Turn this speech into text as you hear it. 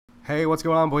Hey, what's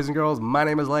going on, boys and girls? My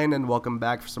name is Lane, and welcome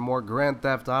back for some more Grand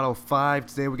Theft Auto 5.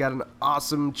 Today we got an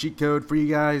awesome cheat code for you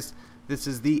guys. This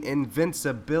is the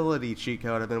Invincibility cheat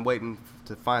code. I've been waiting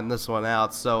to find this one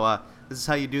out. So this is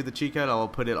how you do the cheat code. I'll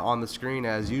put it on the screen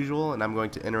as usual, and I'm going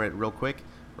to enter it real quick.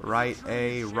 Right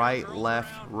A, right,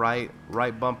 left, right,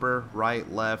 right bumper,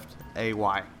 right, left,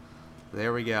 AY.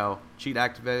 There we go. Cheat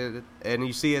activated. And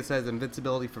you see it says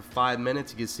Invincibility for 5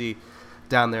 minutes. You can see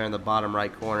down there in the bottom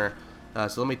right corner.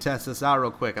 So let me test this out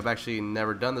real quick. I've actually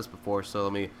never done this before, so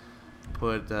let me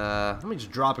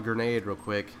just drop a grenade real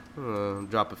quick.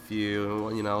 Drop a few,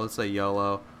 you know, let's say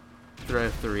YOLO. Throw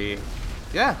 3.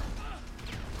 Yeah.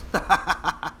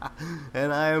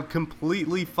 And I am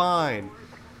completely fine.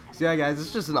 So yeah, guys,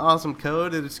 it's just an awesome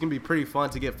code. It's going to be pretty fun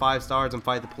to get 5 stars and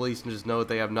fight the police and just know that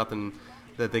they have nothing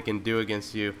that they can do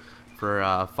against you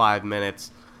for 5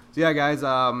 minutes. So yeah, guys,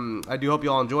 I do hope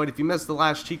you all enjoyed. If you missed the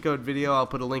last cheat code video, I'll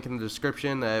put a link in the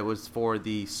description. It was for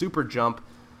the super jump.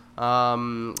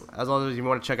 As always, if you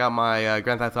want to check out my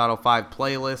Grand Theft Auto 5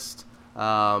 playlist,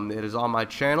 it is on my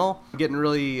channel. I'm getting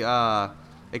really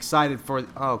excited for...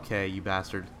 Okay, you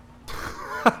bastard.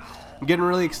 I'm getting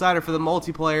really excited for the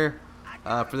multiplayer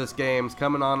for this game. It's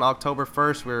coming on October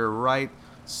 1st. We're right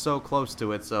so close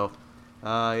to it. So,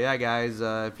 yeah, guys,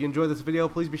 if you enjoyed this video,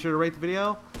 please be sure to rate the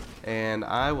video. And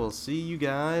I will see you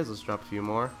guys. Let's drop a few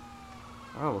more.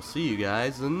 I will see you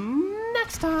guys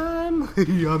next time.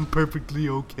 I'm perfectly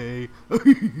okay.